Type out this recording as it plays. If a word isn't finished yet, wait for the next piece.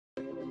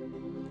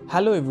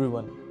Hello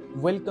everyone,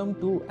 welcome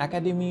to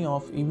Academy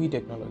of EV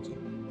Technology.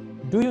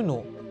 Do you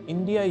know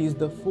India is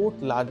the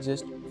fourth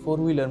largest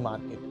four-wheeler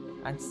market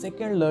and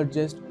second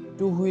largest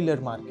two-wheeler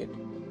market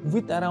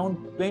with around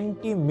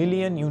 20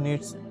 million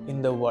units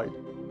in the world.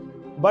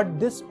 But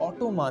this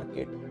auto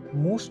market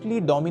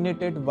mostly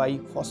dominated by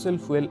fossil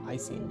fuel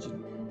IC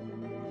engine.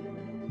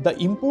 The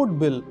import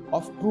bill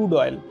of crude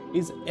oil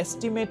is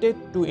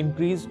estimated to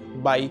increase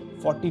by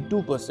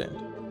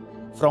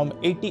 42% from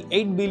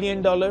 $88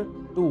 billion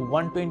to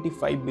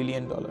 $125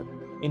 billion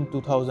in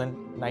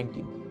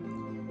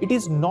 2019. It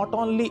is not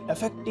only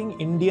affecting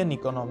Indian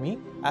economy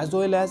as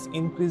well as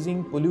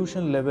increasing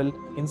pollution level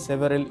in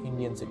several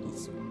Indian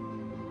cities.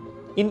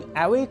 In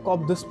awake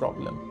of this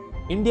problem,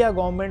 India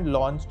government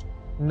launched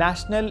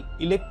National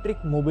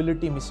Electric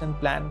Mobility Mission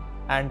Plan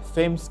and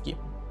FAME scheme.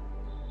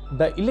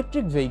 The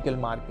electric vehicle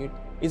market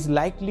is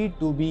likely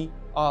to be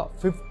a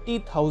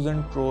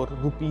 50,000 crore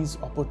rupees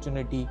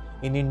opportunity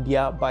in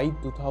India by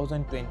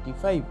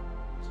 2025.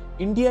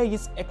 India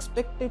is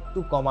expected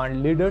to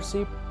command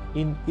leadership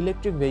in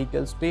electric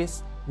vehicle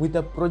space with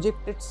a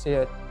projected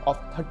share of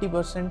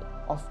 30%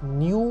 of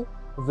new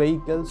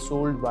vehicles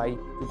sold by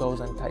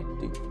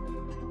 2030.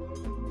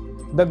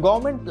 The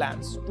government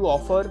plans to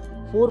offer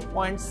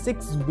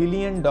 $4.6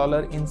 billion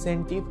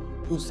incentive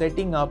to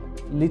setting up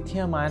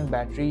lithium-ion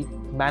battery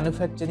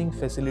manufacturing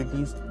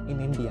facilities in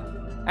India,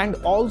 and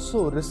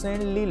also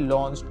recently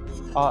launched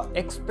an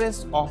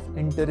express of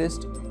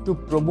interest to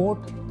promote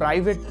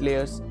private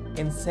players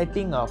in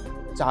setting up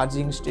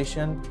charging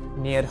stations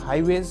near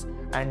highways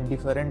and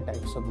different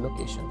types of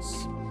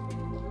locations.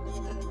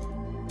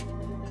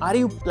 Are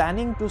you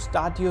planning to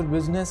start your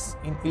business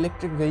in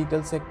electric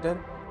vehicle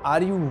sector?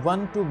 Are you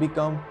want to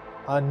become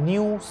a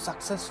new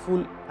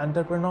successful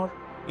entrepreneur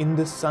in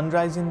this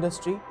sunrise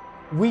industry?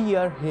 We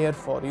are here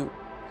for you.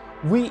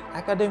 We,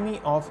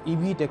 Academy of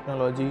EV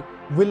Technology,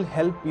 will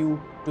help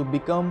you to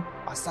become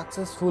a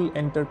successful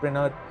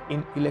entrepreneur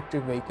in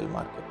electric vehicle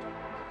market.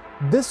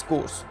 This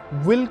course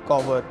will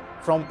cover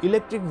from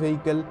electric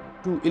vehicle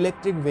to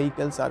electric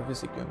vehicle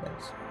service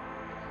equipments.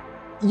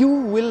 You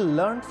will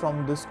learn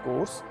from this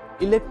course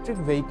electric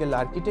vehicle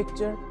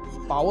architecture,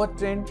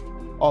 powertrain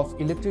of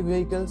electric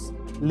vehicles,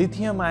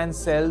 lithium-ion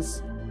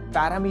cells,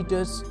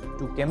 parameters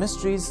to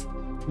chemistries,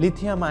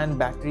 lithium-ion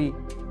battery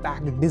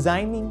pack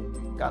designing,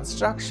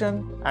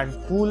 construction and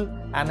full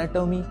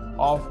anatomy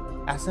of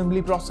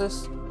assembly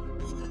process,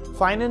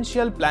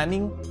 financial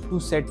planning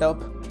to set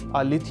up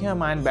a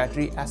lithium-ion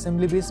battery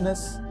assembly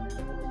business,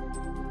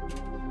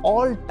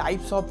 all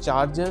types of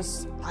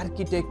chargers,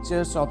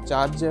 architectures of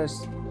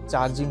chargers,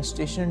 charging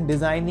station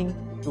designing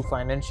to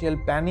financial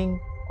planning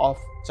of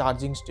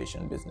charging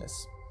station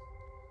business.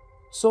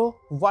 So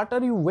what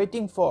are you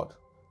waiting for?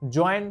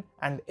 Join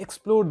and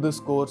explore this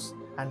course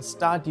and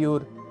start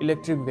your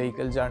electric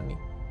vehicle journey.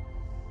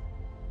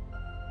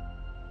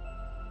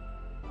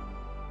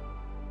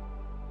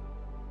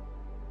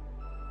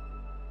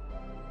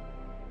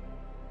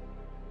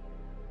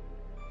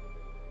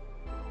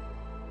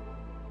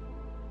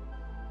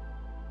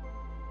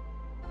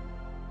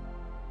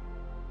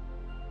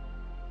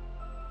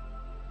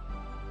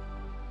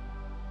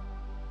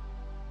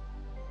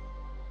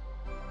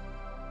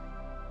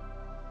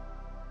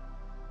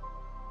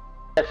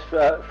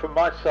 Yes, from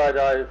my side,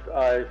 I've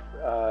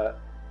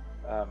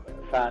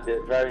found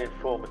it very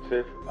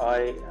informative.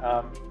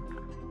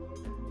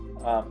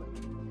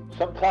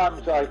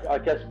 Sometimes I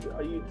guess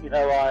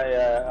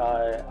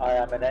I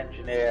am an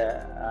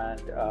engineer,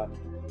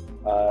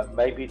 and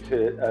maybe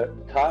to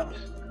times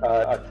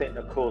I think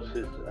the course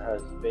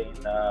has been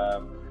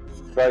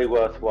very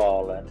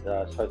worthwhile, and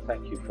so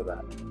thank you for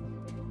that.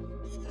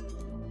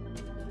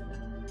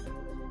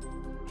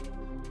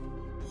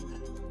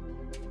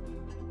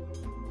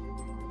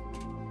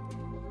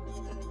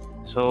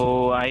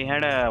 So I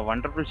had a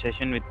wonderful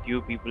session with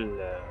you people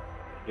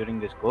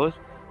during this course.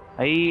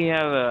 I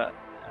have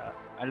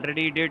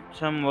already did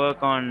some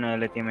work on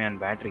lithium-ion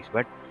batteries,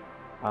 but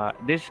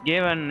this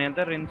gave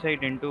another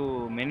insight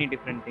into many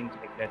different things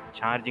like that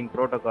charging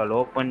protocol,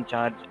 open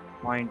charge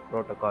point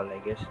protocol. I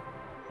guess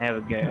I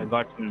have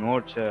got some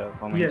notes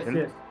for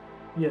myself.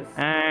 Yes.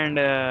 And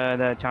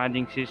the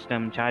charging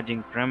system,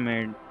 charging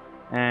pyramid,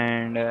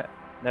 and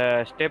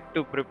the step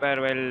to prepare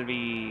while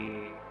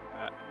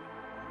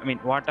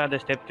what are the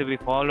steps to be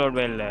followed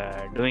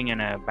while doing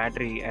a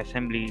battery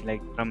assembly, like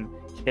from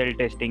cell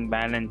testing,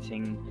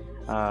 balancing,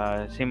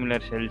 similar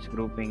cells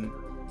grouping,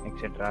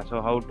 etc.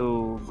 So how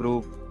to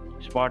group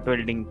spot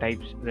welding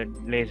types, that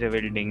laser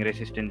welding,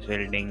 resistance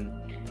welding,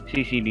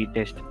 CCD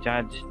test,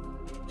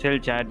 cell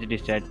charge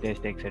discharge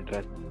test,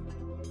 etc.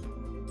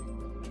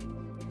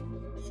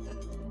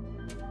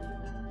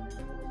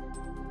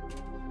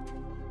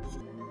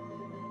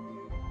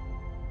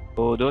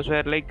 So those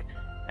were like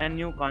a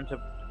new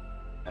concept.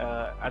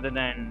 Other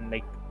than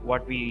like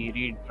what we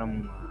read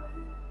from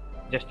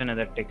just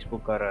another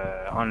textbook or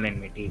online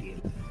material.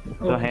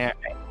 Okay.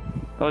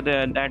 So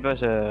that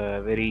was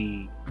a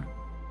very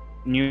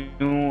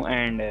new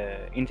and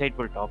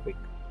insightful topic.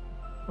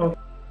 Okay.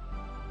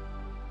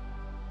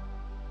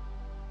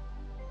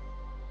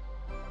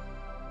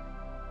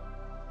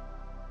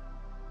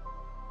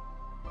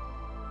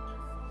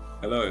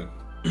 Hello.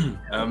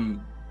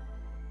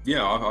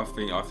 Yeah,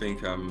 I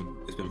think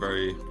it's been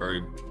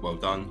very well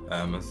done.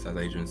 As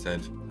Adrian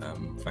said,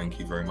 thank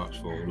you very much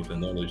for all of the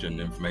knowledge and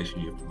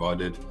information you've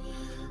provided.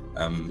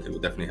 It will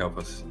definitely help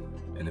us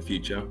in the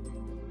future.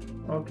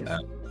 Okay.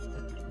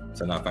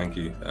 So no, thank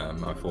you.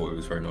 I thought it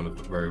was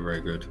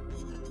very good.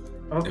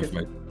 Okay.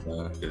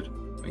 Information, good.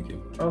 Thank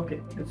you.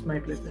 Okay, it's my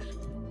pleasure.